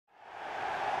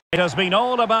It has been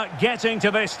all about getting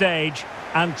to this stage,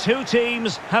 and two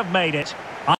teams have made it.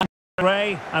 I'm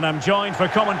Ray, and I'm joined for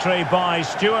commentary by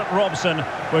Stuart Robson.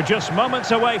 We're just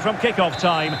moments away from kick-off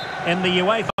time in the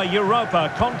UEFA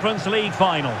Europa Conference League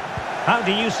final. How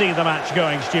do you see the match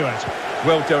going, Stuart?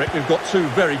 Well, Derek, we've got two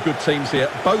very good teams here.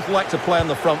 Both like to play on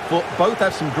the front foot. Both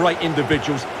have some great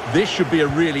individuals. This should be a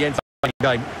really entertaining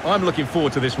game. I'm looking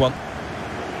forward to this one.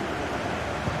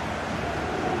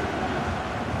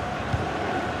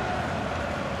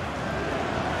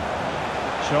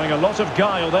 Showing a lot of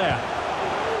guile there.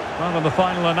 Well, in the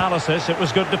final analysis, it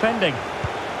was good defending.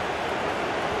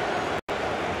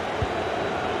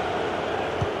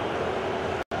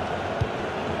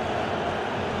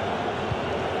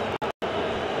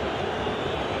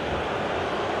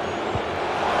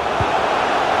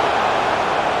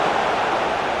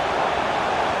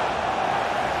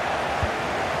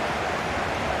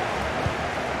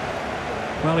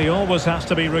 Well, he always has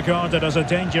to be regarded as a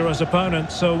dangerous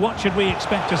opponent, so what should we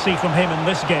expect to see from him in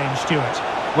this game, Stuart?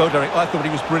 Well, Derek, I thought he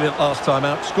was brilliant last time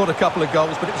out. Scored a couple of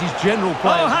goals, but it's his general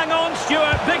play. Oh, hang on,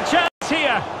 Stuart. Big chance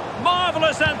here.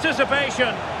 Marvellous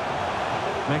anticipation.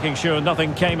 Making sure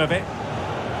nothing came of it.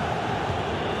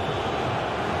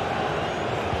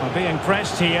 We're being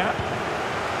pressed here.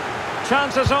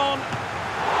 Chances on.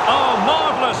 Oh,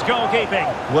 marvellous goalkeeping.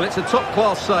 Well, it's a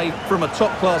top-class save from a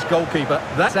top-class goalkeeper.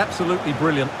 That's absolutely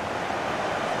brilliant.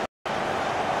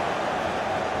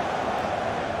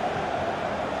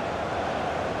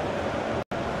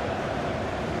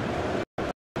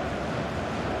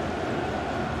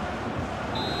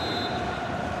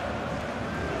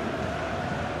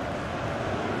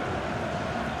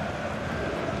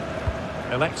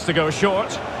 Elects to go short.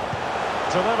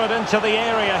 Delivered into the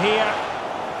area here.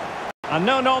 And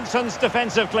no-nonsense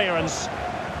defensive clearance.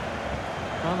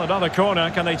 Well, another corner.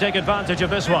 Can they take advantage of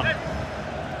this one?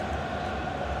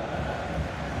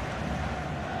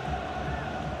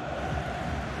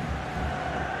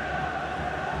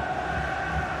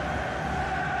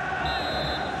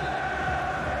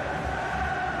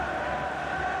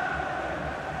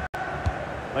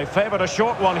 They favoured a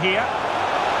short one here.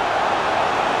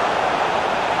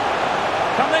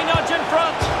 Can they nudge in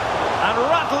front? And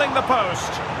rattling the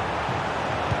post.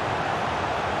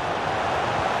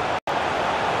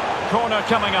 Corner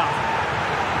coming up.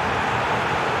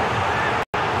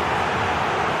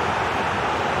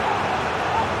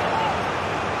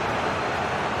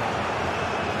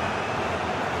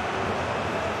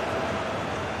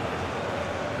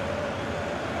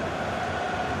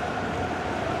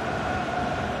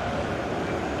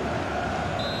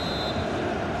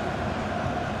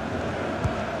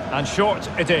 And short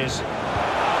it is.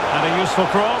 And a useful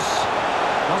cross.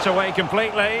 Not away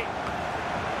completely.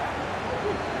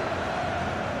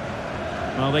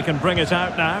 Well, they can bring it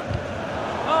out now.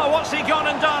 Oh, what's he gone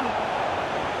and done?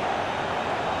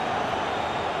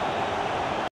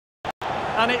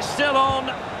 And it's still on.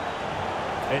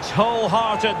 It's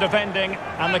wholehearted defending,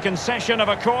 and the concession of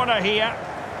a corner here.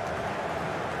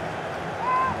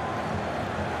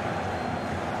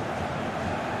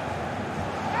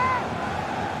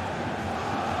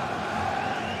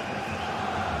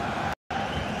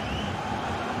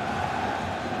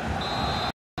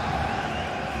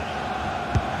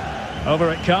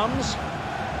 Over it comes.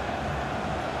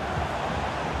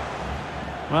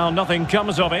 Well, nothing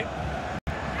comes of it.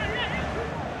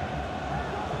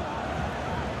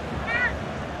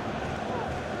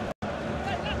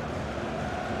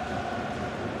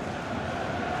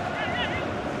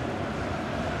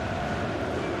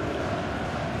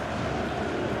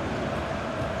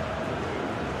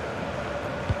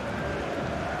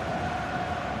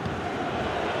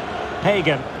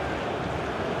 Hagen.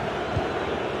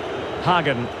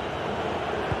 Hagen.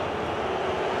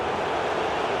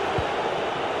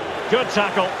 Good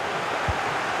tackle.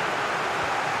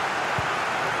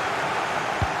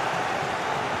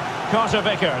 Carter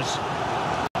Vickers.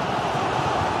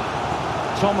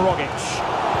 Tom Rogic.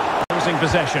 Losing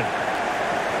possession.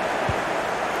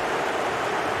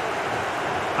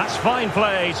 That's fine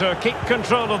play to keep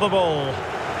control of the ball.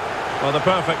 Well, the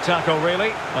perfect tackle, really.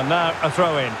 And now a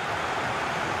throw-in.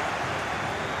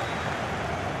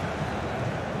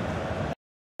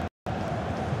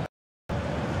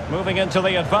 Moving into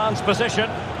the advanced position.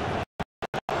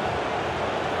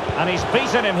 And he's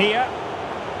beaten him here.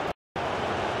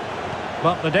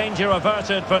 But the danger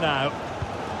averted for now.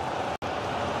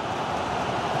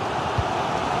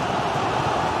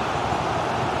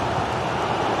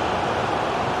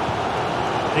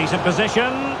 Decent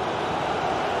position.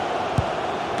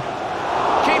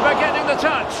 Keeper getting the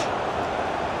touch.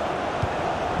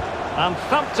 And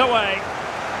thumped away.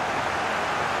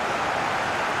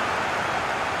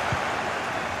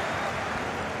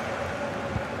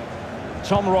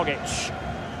 Rogic.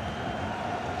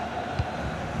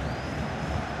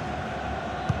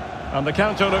 And the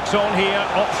counter looks on here.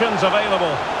 Options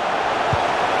available.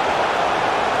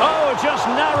 Oh, just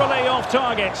narrowly off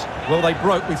target. Well, they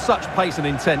broke with such pace and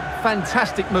intent.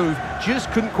 Fantastic move.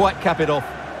 Just couldn't quite cap it off.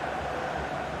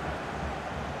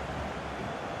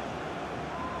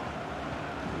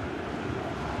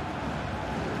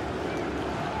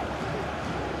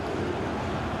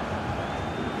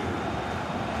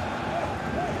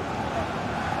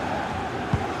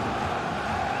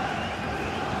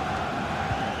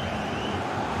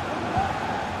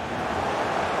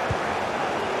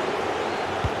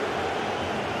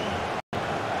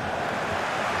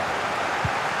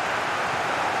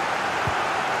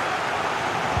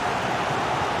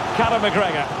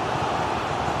 McGregor.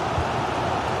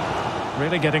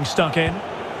 Really getting stuck in.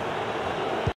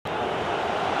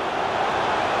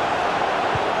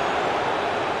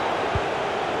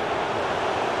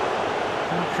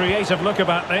 A creative look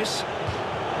about this.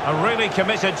 A really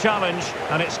committed challenge,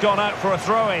 and it's gone out for a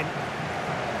throw-in.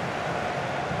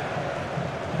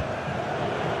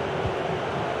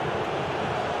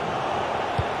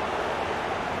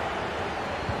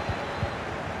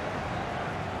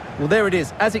 Well, there it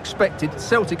is. As expected,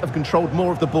 Celtic have controlled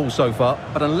more of the ball so far,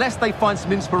 but unless they find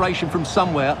some inspiration from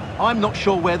somewhere, I'm not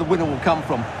sure where the winner will come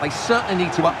from. They certainly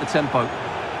need to up the tempo.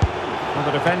 Well,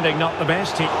 the defending not the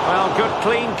best. Well, good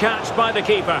clean catch by the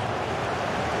keeper.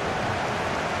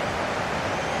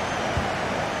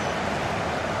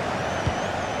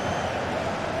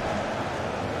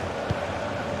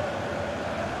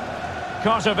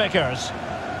 Carter Vickers.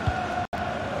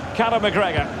 Callum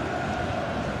McGregor.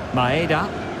 Maeda.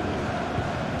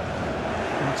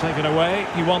 Taken away,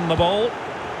 he won the ball.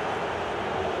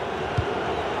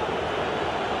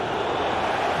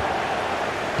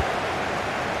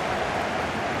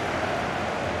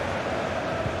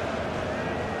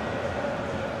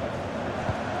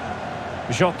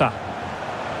 Jota.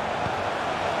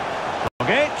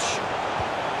 Rogic.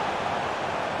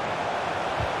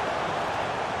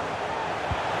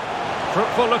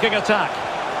 Fruitful looking attack.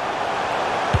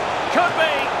 Could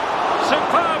be.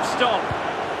 Superb stop.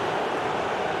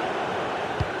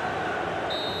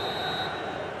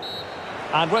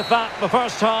 And with that, the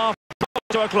first half comes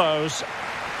to a close.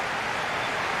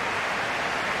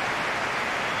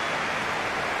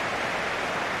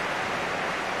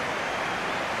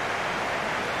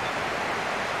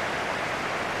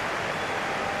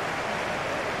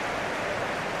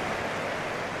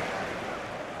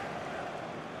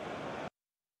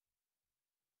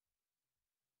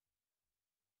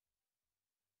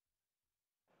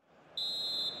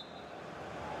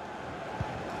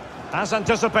 As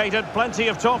anticipated, plenty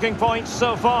of talking points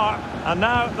so far, and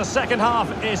now the second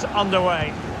half is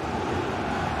underway.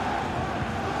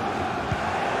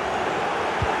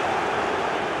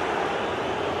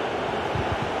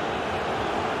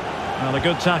 Well, a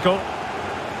good tackle.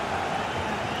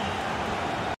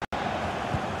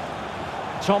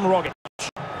 Rogic.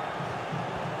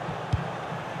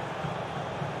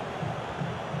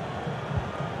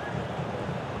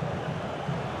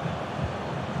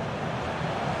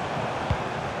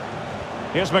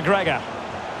 Here's McGregor.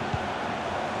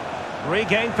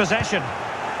 Regained possession.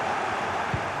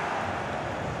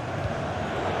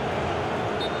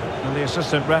 And the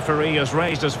assistant referee has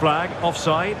raised his flag.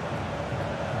 Offside.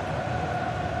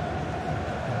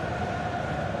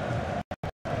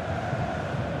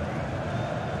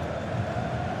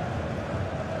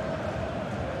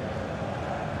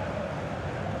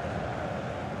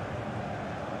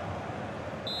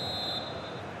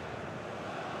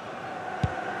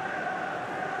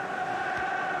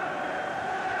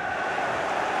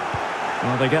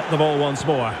 Well, they get the ball once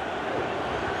more.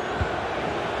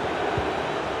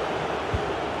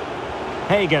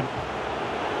 Hagen.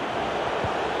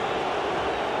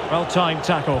 Well-timed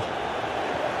tackle.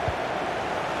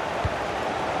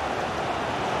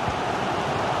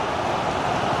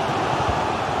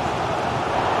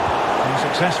 And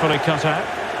successfully cut out.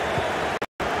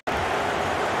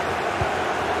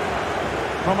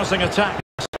 Promising attack.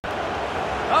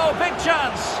 Oh, big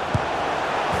chance.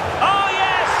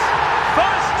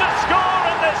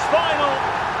 Final,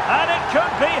 and it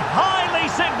could be highly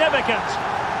significant.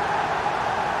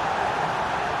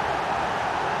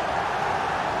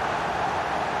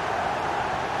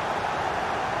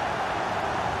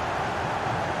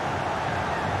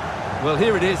 Well,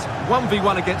 here it is,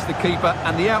 1v1 against the keeper,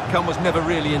 and the outcome was never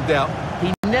really in doubt.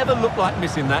 He never looked like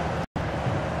missing that.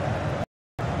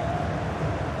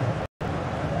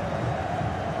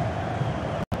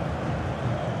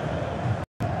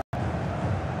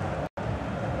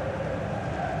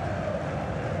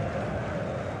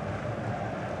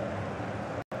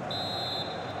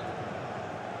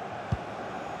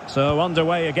 So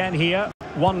underway again here.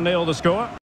 1-0 the score.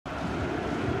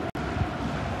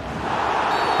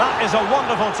 That is a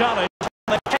wonderful challenge.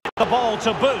 They kick the ball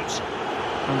to boot.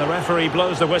 And the referee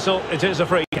blows the whistle. It is a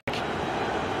free kick.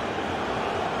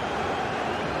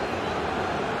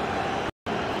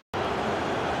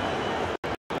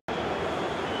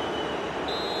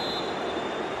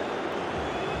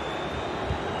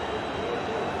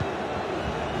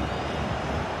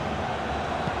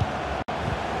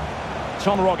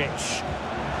 Tom Rogic.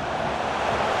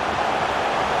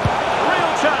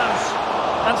 Real chance.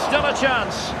 And still a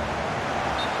chance.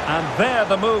 And there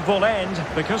the move will end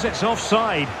because it's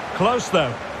offside. Close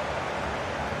though.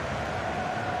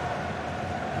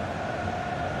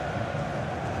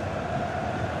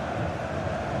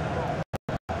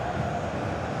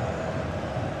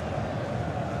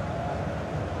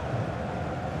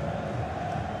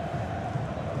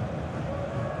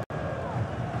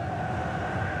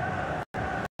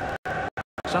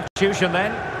 Substitution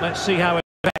then. Let's see how it...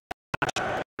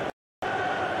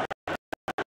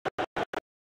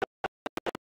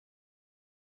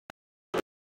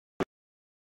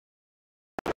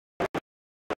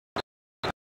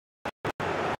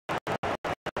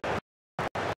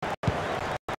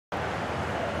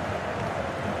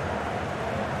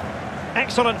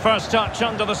 Excellent first touch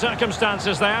under the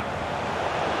circumstances there.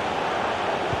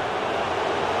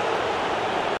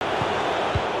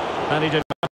 And he did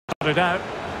not put it out.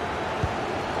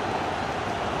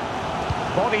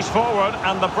 Bodies forward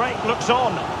and the break looks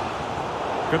on.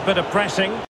 Good bit of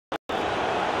pressing. And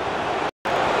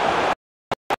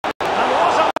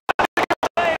what a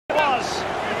play it was!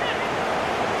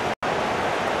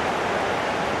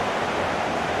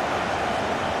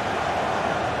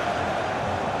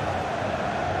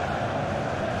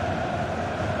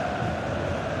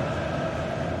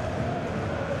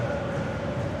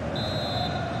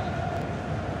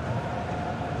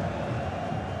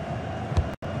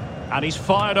 And he's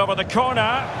fired over the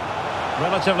corner.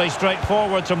 Relatively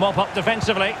straightforward to mop up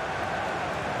defensively.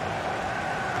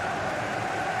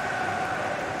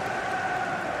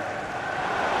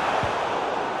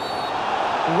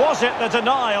 Was it the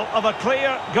denial of a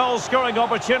clear goal-scoring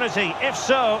opportunity? If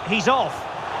so, he's off.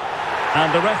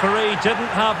 And the referee didn't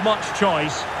have much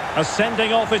choice. A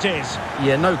sending off it is.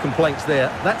 Yeah, no complaints there.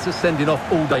 That's a sending off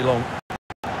all day long.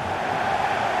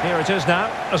 Here it is now,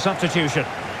 a substitution.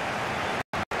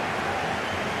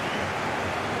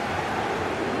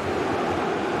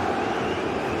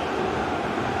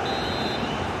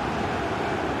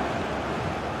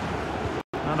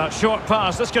 And that short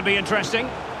pass, this could be interesting.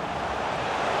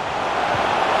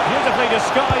 Beautifully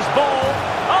disguised ball.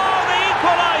 Oh, the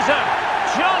equaliser!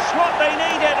 Just what they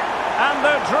needed, and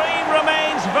their dream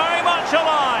remains very much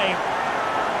alive.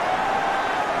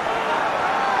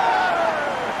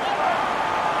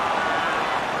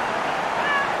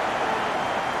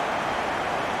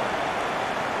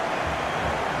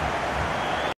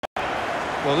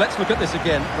 Well, let's look at this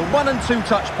again. The 1- and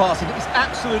 2-touch passing is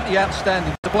absolutely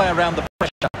outstanding to play around the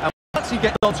pressure. And once he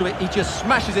gets onto it, he just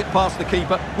smashes it past the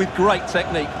keeper with great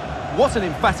technique. What an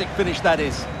emphatic finish that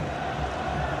is.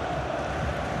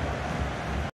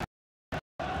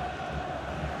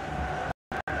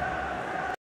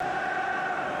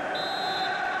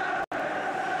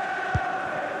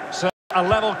 So, a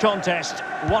level contest,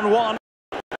 1-1.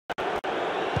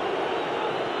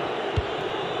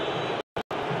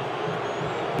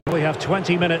 We have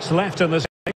 20 minutes left in this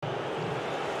game.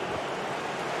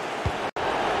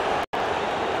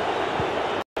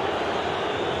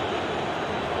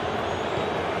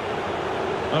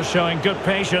 Oh, showing good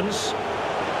patience.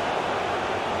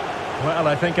 Well,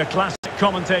 I think a classic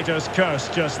commentator's curse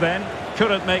just then.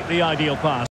 Couldn't make the ideal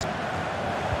pass.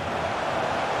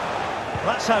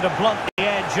 That's how to blunt the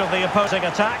edge of the opposing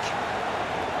attack.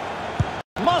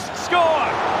 Must score!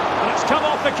 And it's come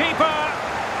off the keeper.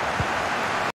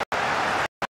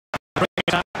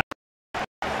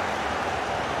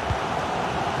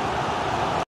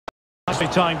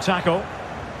 Time tackle.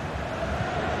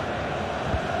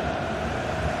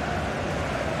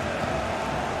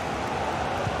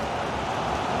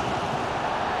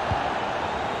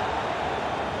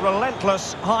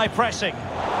 Relentless high pressing.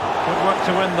 Good work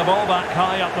to win the ball back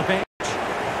high up the pitch.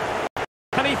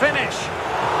 Can he finish?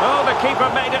 Oh, the keeper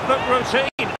made it look routine.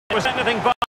 It was anything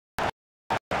but.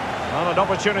 Well, an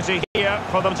opportunity here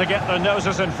for them to get their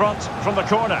noses in front from the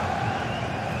corner.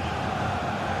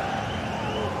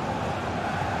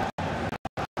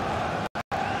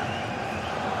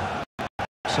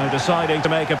 So deciding to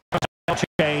make a personnel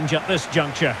change at this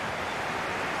juncture.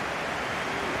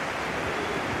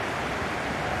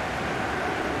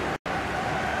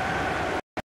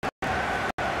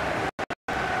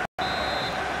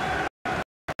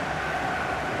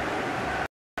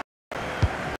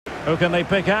 Who can they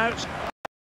pick out?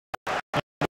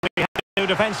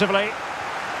 Defensively.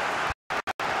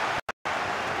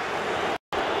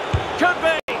 Could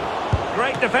be.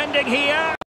 Great defending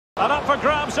here. And up for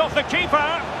grabs off the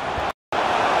keeper.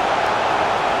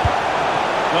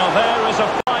 Well, there is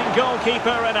a fine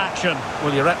goalkeeper in action.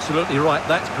 Well, you're absolutely right.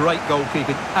 That's great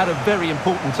goalkeeping at a very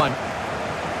important time.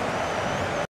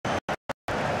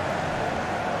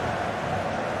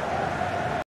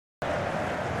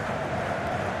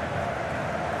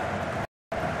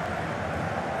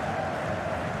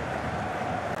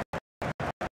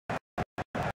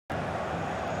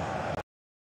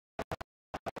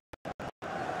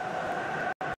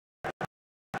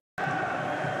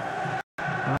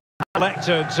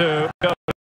 Elected to go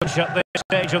at this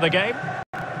stage of the game.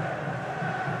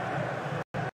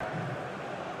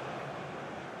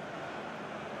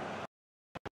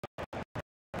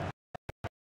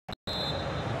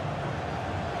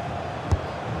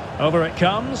 Over it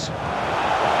comes.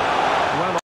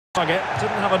 Well, target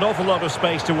didn't have an awful lot of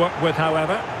space to work with,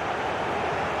 however.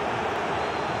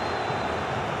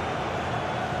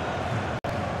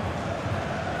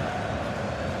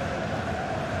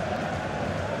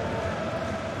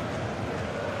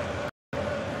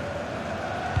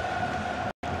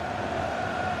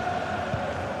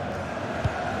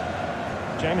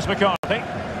 James McCarthy.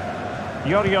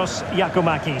 Yorios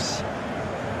Yakumakis.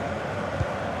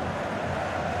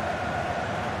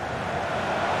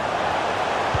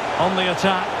 On the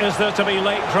attack, is there to be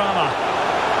late drama?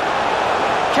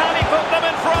 Can he put them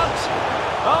in front?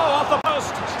 Oh, off the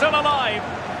post, still alive.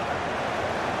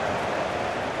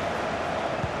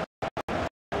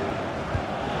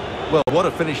 Well, what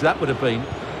a finish that would have been.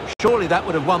 Surely that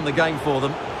would have won the game for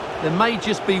them. There may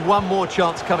just be one more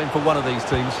chance coming for one of these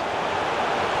teams.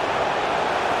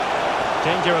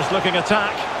 Dangerous looking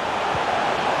attack.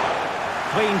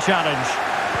 Clean challenge.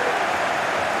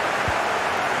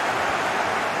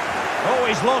 Oh,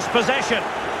 he's lost possession.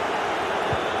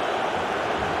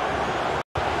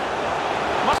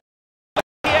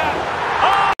 Here.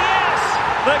 Oh, yes!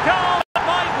 The goal that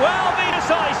might well be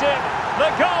decisive.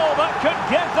 The goal that could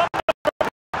give them...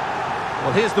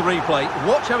 Well, here's the replay.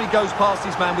 Watch how he goes past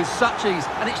his man with such ease,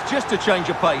 and it's just a change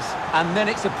of pace. And then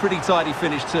it's a pretty tidy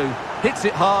finish too. Hits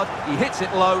it hard, he hits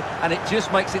it low, and it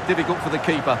just makes it difficult for the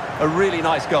keeper. A really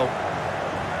nice goal.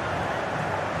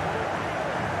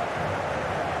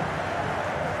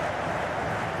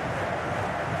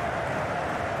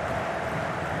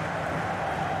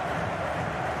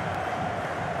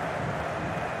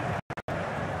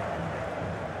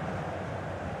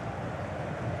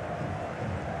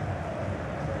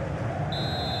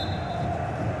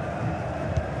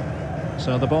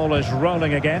 So the ball is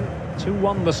rolling again.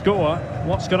 2-1 the score.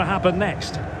 What's going to happen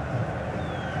next?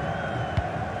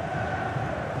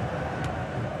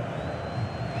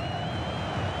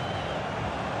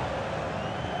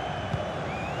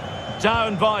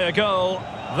 Down by a goal.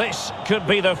 This could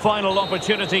be the final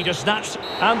opportunity to snatch.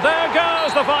 And there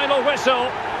goes the final whistle.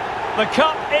 The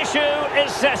cup issue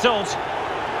is settled.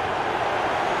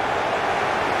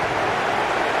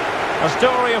 A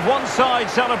story of one side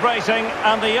celebrating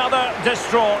and the other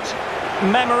distraught.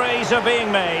 Memories are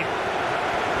being made.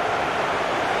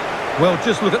 Well,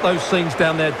 just look at those scenes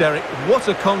down there, Derek. What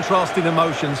a contrast in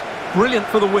emotions. Brilliant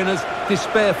for the winners,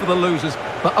 despair for the losers.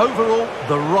 But overall,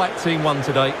 the right team won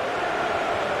today.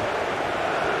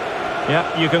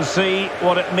 Yeah, you can see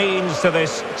what it means to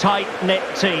this tight-knit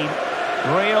team.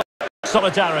 Real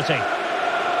solidarity.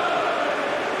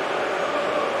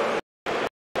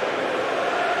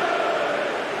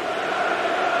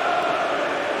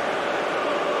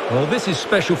 Well, this is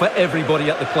special for everybody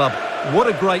at the club. What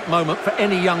a great moment for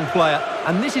any young player.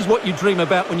 And this is what you dream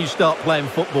about when you start playing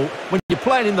football. When you're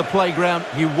playing in the playground,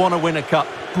 you want to win a cup.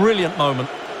 Brilliant moment.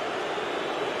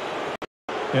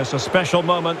 Yes, a special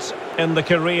moment in the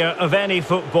career of any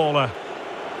footballer.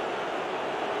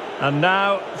 And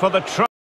now for the try.